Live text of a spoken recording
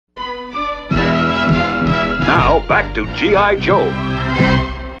Now back to G.I. Joe.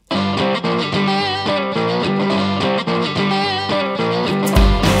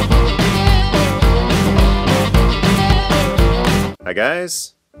 Hi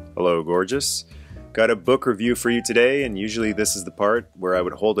guys, hello gorgeous. Got a book review for you today, and usually this is the part where I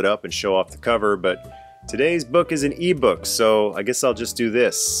would hold it up and show off the cover, but today's book is an ebook, so I guess I'll just do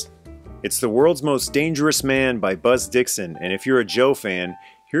this. It's The World's Most Dangerous Man by Buzz Dixon, and if you're a Joe fan,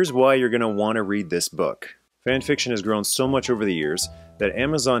 here's why you're going to want to read this book. Fanfiction has grown so much over the years that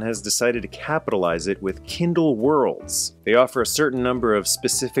Amazon has decided to capitalize it with Kindle Worlds. They offer a certain number of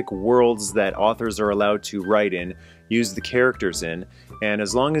specific worlds that authors are allowed to write in, use the characters in, and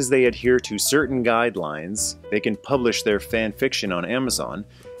as long as they adhere to certain guidelines, they can publish their fan fiction on Amazon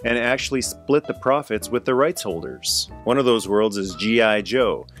and actually split the profits with the rights holders. One of those worlds is G.I.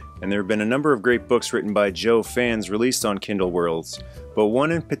 Joe, and there have been a number of great books written by Joe fans released on Kindle Worlds, but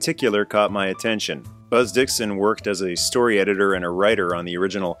one in particular caught my attention. Buzz Dixon worked as a story editor and a writer on the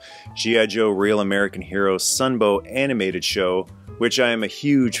original G.I. Joe Real American Hero Sunbow animated show, which I am a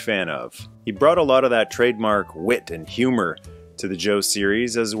huge fan of. He brought a lot of that trademark wit and humor to the Joe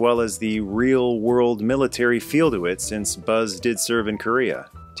series, as well as the real-world military feel to it, since Buzz did serve in Korea.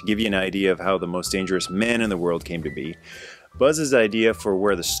 To give you an idea of how the most dangerous man in the world came to be, Buzz's idea for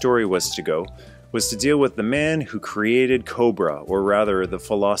where the story was to go was to deal with the man who created Cobra, or rather the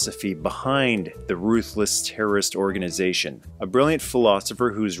philosophy behind the ruthless terrorist organization. A brilliant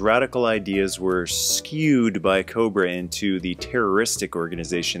philosopher whose radical ideas were skewed by Cobra into the terroristic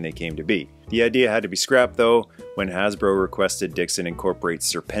organization they came to be. The idea had to be scrapped though when Hasbro requested Dixon incorporate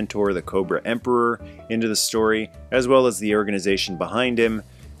Serpentor, the Cobra Emperor, into the story, as well as the organization behind him,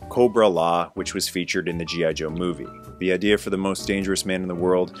 Cobra-La, which was featured in the G.I. Joe movie. The idea for the most dangerous man in the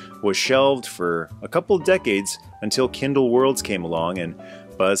world was shelved for a couple of decades until Kindle Worlds came along and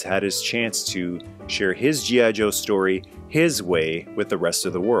Buzz had his chance to share his G.I. Joe story his way with the rest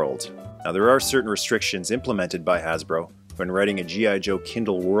of the world. Now there are certain restrictions implemented by Hasbro when writing a G.I. Joe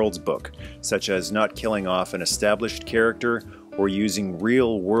Kindle Worlds book, such as not killing off an established character or using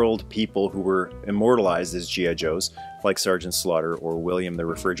real-world people who were immortalized as G.I. Joes, like Sergeant Slaughter or William the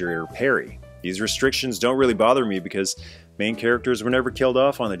Refrigerator Perry. These restrictions don't really bother me because main characters were never killed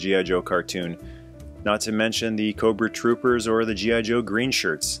off on the G.I. Joe cartoon. Not to mention the Cobra Troopers or the G.I. Joe green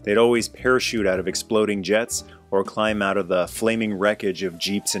shirts. They'd always parachute out of exploding jets or climb out of the flaming wreckage of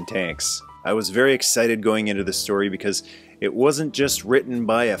jeeps and tanks. I was very excited going into the story because it wasn't just written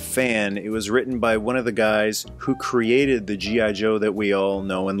by a fan, it was written by one of the guys who created the G.I. Joe that we all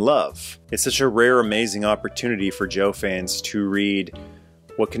know and love. It's such a rare, amazing opportunity for Joe fans to read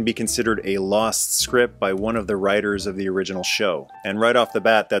what can be considered a lost script by one of the writers of the original show. And right off the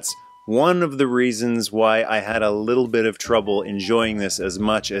bat, that's one of the reasons why I had a little bit of trouble enjoying this as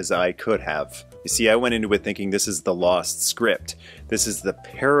much as I could have. You see, I went into it thinking this is the lost script. This is the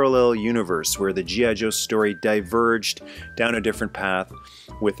parallel universe where the G.I. Joe story diverged down a different path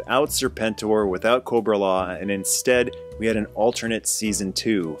without Serpentor, without Cobra-La, and instead we had an alternate season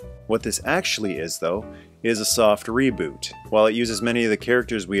 2. What this actually is, though, is a soft reboot. While it uses many of the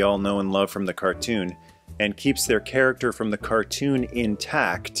characters we all know and love from the cartoon, and keeps their character from the cartoon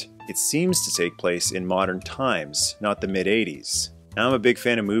intact, it seems to take place in modern times, not the mid-80s. Now, I'm a big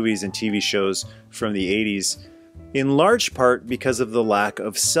fan of movies and TV shows from the 80s, in large part because of the lack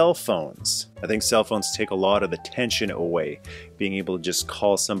of cell phones. I think cell phones take a lot of the tension away, being able to just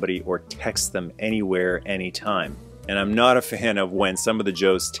call somebody or text them anywhere, anytime. And I'm not a fan of when some of the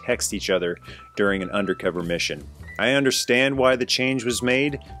Joes text each other during an undercover mission. I understand why the change was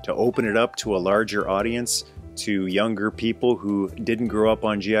made, to open it up to a larger audience, to younger people who didn't grow up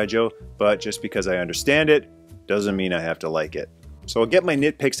on G.I. Joe, but just because I understand it, doesn't mean I have to like it. So I'll get my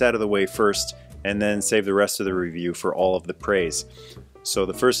nitpicks out of the way first, and then save the rest of the review for all of the praise. So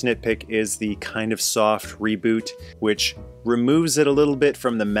the first nitpick is the kind of soft reboot, which removes it a little bit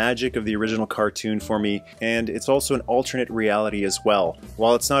from the magic of the original cartoon for me, and it's also an alternate reality as well.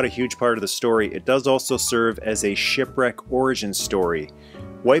 While it's not a huge part of the story, it does also serve as a shipwreck origin story,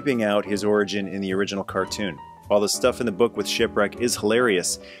 wiping out his origin in the original cartoon. While the stuff in the book with Shipwreck is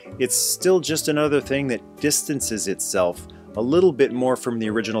hilarious, it's still just another thing that distances itself a little bit more from the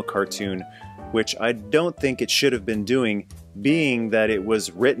original cartoon, which I don't think it should have been doing, being that it was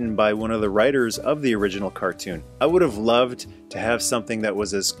written by one of the writers of the original cartoon. I would have loved to have something that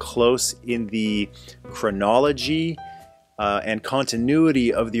was as close in the chronology and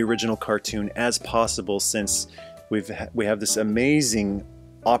continuity of the original cartoon as possible, since we have this amazing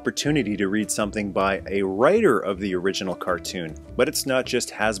opportunity to read something by a writer of the original cartoon. But it's not just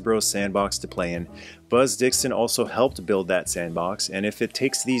Hasbro's sandbox to play in. Buzz Dixon also helped build that sandbox, and if it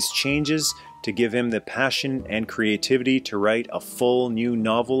takes these changes to give him the passion and creativity to write a full new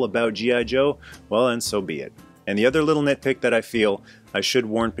novel about G.I. Joe, well then so be it. And the other little nitpick that I feel I should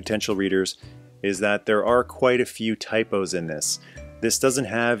warn potential readers is that there are quite a few typos in this. This doesn't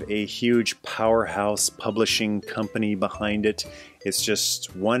have a huge powerhouse publishing company behind it. It's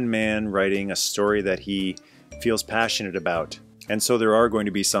just one man writing a story that he feels passionate about. And so there are going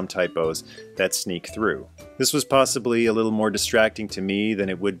to be some typos that sneak through. This was possibly a little more distracting to me than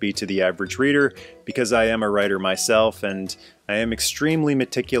it would be to the average reader because I am a writer myself and I am extremely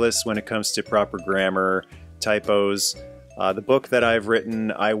meticulous when it comes to proper grammar, typos. The book that I've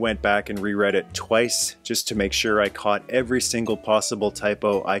written, I went back and reread it twice just to make sure I caught every single possible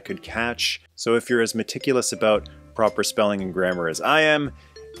typo I could catch. So if you're as meticulous about proper spelling and grammar as I am,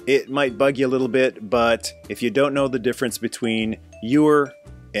 it might bug you a little bit, but if you don't know the difference between your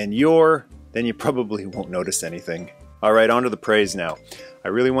and your, then you probably won't notice anything. Alright, on to the praise now. I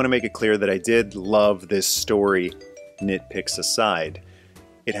really want to make it clear that I did love this story, nitpicks aside.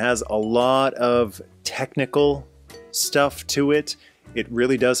 It has a lot of technical stuff to it. It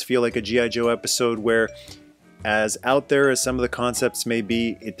really does feel like a G.I. Joe episode where, as out there as some of the concepts may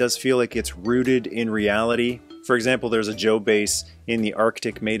be, it does feel like it's rooted in reality. For example, there's a Joe base in the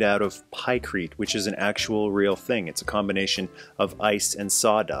Arctic made out of pykrete, which is an actual real thing. It's a combination of ice and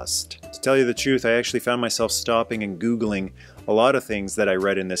sawdust. To tell you the truth, I actually found myself stopping and Googling a lot of things that I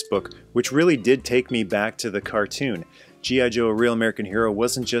read in this book, which really did take me back to the cartoon. G.I. Joe, A Real American Hero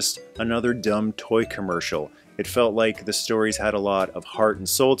wasn't just another dumb toy commercial. It felt like the stories had a lot of heart and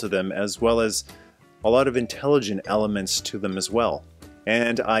soul to them, as well as a lot of intelligent elements to them as well.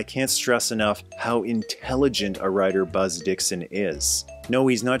 And I can't stress enough how intelligent a writer Buzz Dixon is. No,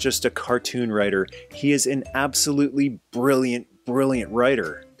 he's not just a cartoon writer, he is an absolutely brilliant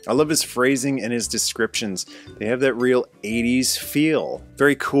writer. I love his phrasing and his descriptions. They have that real 80s feel.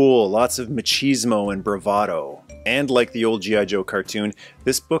 Very cool, lots of machismo and bravado. And like the old G.I. Joe cartoon,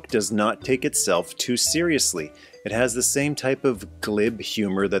 this book does not take itself too seriously. It has the same type of glib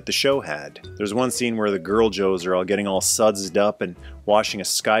humor that the show had. There's one scene where the girl Joes are all getting all sudsed up and washing a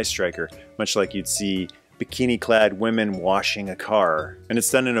Sky Striker, much like you'd see bikini-clad women washing a car. And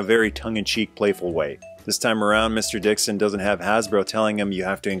it's done in a very tongue-in-cheek, playful way. This time around, Mr. Dixon doesn't have Hasbro telling him you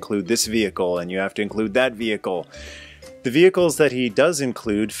have to include this vehicle and you have to include that vehicle. The vehicles that he does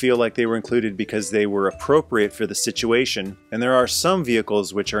include feel like they were included because they were appropriate for the situation, and there are some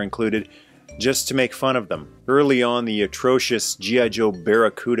vehicles which are included just to make fun of them. Early on, the atrocious G.I. Joe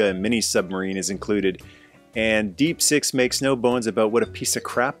Barracuda mini-submarine is included, and Deep Six makes no bones about what a piece of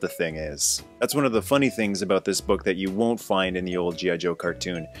crap the thing is. That's one of the funny things about this book that you won't find in the old G.I. Joe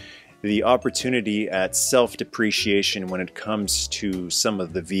cartoon. The opportunity at self-depreciation when it comes to some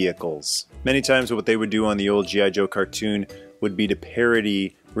of the vehicles. Many times what they would do on the old G.I. Joe cartoon would be to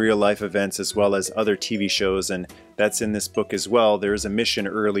parody real-life events as well as other TV shows, and that's in this book as well. There is a mission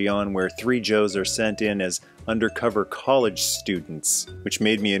early on where 3 Joes are sent in as undercover college students, which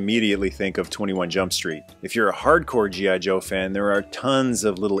made me immediately think of 21 Jump Street. If you're a hardcore G.I. Joe fan, there are tons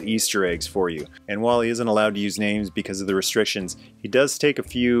of little Easter eggs for you. And while he isn't allowed to use names because of the restrictions, he does take a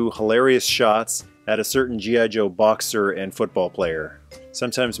few hilarious shots at a certain G.I. Joe boxer and football player.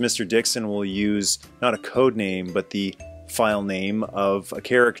 Sometimes Mr. Dixon will use not a code name, but the file name of a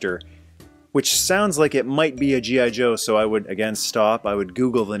character, which sounds like it might be a G.I. Joe, so I would again stop, I would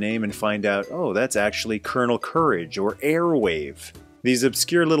Google the name and find out, oh, that's actually Colonel Courage or Airwave. These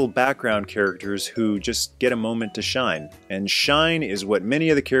obscure little background characters who just get a moment to shine. And shine is what many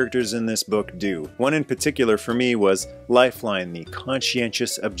of the characters in this book do. One in particular for me was Lifeline, the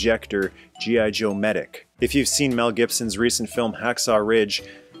conscientious objector G.I. Joe medic. If you've seen Mel Gibson's recent film Hacksaw Ridge,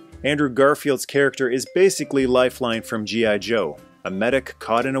 Andrew Garfield's character is basically Lifeline from G.I. Joe, a medic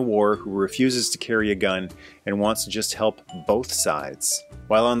caught in a war who refuses to carry a gun and wants to just help both sides.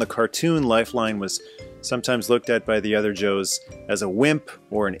 While on the cartoon, Lifeline was sometimes looked at by the other Joes as a wimp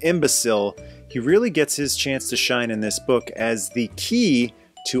or an imbecile, he really gets his chance to shine in this book as the key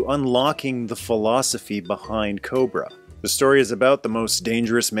to unlocking the philosophy behind Cobra. The story is about the most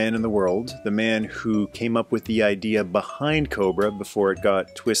dangerous man in the world, the man who came up with the idea behind Cobra before it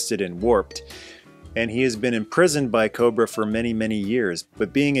got twisted and warped. And he has been imprisoned by Cobra for many years,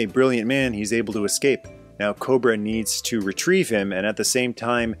 but being a brilliant man, he's able to escape. Now Cobra needs to retrieve him, and at the same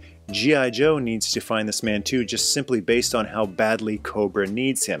time, G.I. Joe needs to find this man too, just simply based on how badly Cobra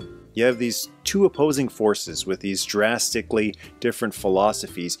needs him. You have these two opposing forces with these drastically different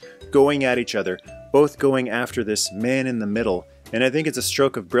philosophies going at each other, both going after this man in the middle And I think it's a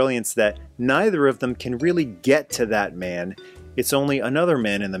stroke of brilliance that neither of them can really get to that man. It's only another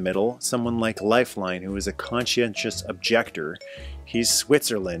man in the middle, someone like Lifeline, who is a conscientious objector. He's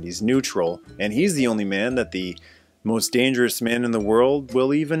Switzerland, he's neutral, and he's the only man that the most dangerous man in the world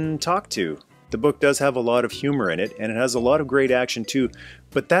will even talk to. The book does have a lot of humor in it, and it has a lot of great action too,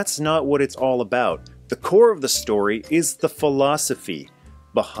 but that's not what it's all about. The core of the story is the philosophy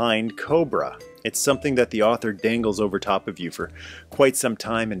behind Cobra. It's something that the author dangles over top of you for quite some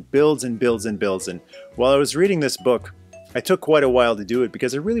time and builds and builds and builds. And while I was reading this book, I took quite a while to do it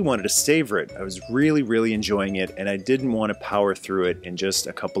because I really wanted to savor it. I was really enjoying it, and I didn't want to power through it in just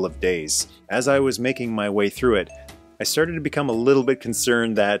a couple of days. As I was making my way through it, I started to become a little bit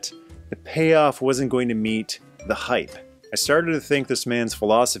concerned that the payoff wasn't going to meet the hype. I started to think this man's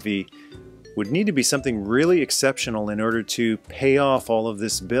philosophy would need to be something really exceptional in order to pay off all of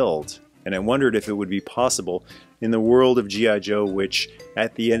this build. And I wondered if it would be possible in the world of G.I. Joe, which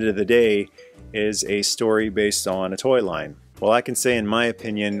at the end of the day is a story based on a toy line. Well, I can say in my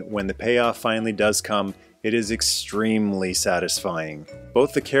opinion, when the payoff finally does come, it is extremely satisfying.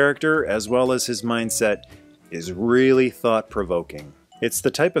 Both the character as well as his mindset is really thought-provoking. It's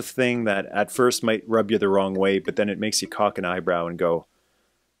the type of thing that at first might rub you the wrong way, but then it makes you cock an eyebrow and go,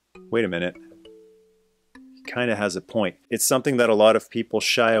 wait a minute, he kind of has a point. It's something that a lot of people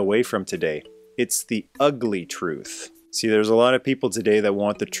shy away from today. It's the ugly truth. See, there's a lot of people today that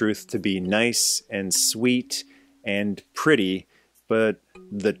want the truth to be nice and sweet and pretty, but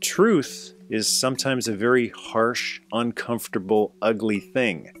the truth is sometimes a very harsh, uncomfortable, ugly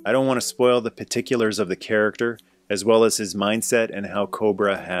thing. I don't want to spoil the particulars of the character, as well as his mindset and how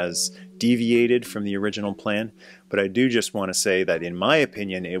Cobra has deviated from the original plan, but I do just want to say that in my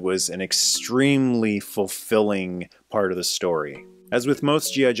opinion it was an extremely fulfilling part of the story. As with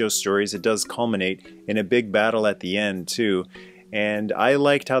most G.I. Joe stories, it does culminate in a big battle at the end too, and I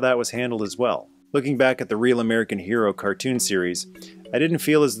liked how that was handled as well. Looking back at the Real American Hero cartoon series, I didn't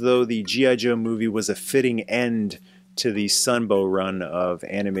feel as though the G.I. Joe movie was a fitting end to the Sunbow run of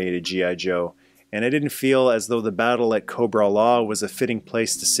animated G.I. Joe, and I didn't feel as though the battle at Cobra-La was a fitting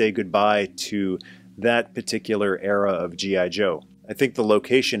place to say goodbye to that particular era of G.I. Joe. I think the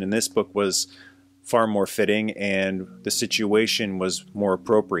location in this book was far more fitting and the situation was more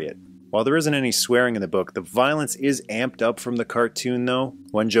appropriate. While there isn't any swearing in the book, the violence is amped up from the cartoon though.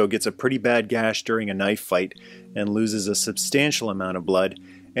 One Joe gets a pretty bad gash during a knife fight and loses a substantial amount of blood,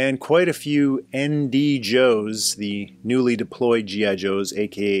 and quite a few ND Joes, the newly deployed G.I. Joes,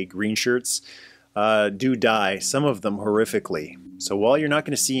 aka green shirts, do die, some of them horrifically. So while you're not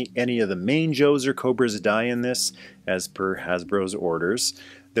going to see any of the main Joes or Cobras die in this, as per Hasbro's orders,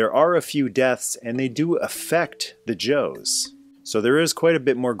 there are a few deaths and they do affect the Joes. So there is quite a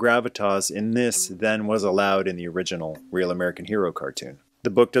bit more gravitas in this than was allowed in the original Real American Hero cartoon. The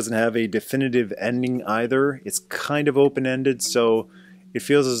book doesn't have a definitive ending either. It's kind of open-ended, so it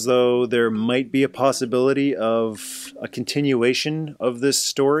feels as though there might be a possibility of a continuation of this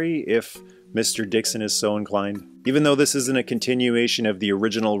story if Mr. Dixon is so inclined. Even though this isn't a continuation of the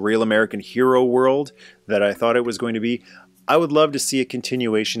original Real American Hero world that I thought it was going to be, I would love to see a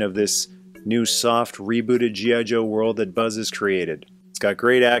continuation of this new soft rebooted G.I. Joe world that Buzz has created. It's got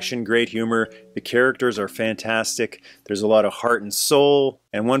great action, great humor, the characters are fantastic, there's a lot of heart and soul,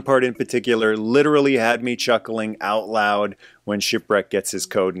 and one part in particular literally had me chuckling out loud when Shipwreck gets his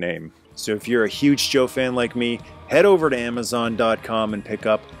code name. So if you're a huge Joe fan like me, head over to Amazon.com and pick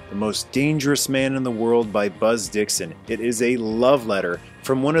up The Most Dangerous Man in the World by Buzz Dixon. It is a love letter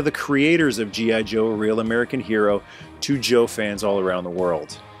from one of the creators of G.I. Joe, A Real American Hero, to Joe fans all around the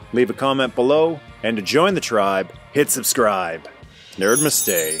world. Leave a comment below, and to join the tribe, hit subscribe. Nerd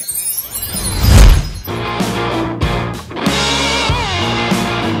Namaste.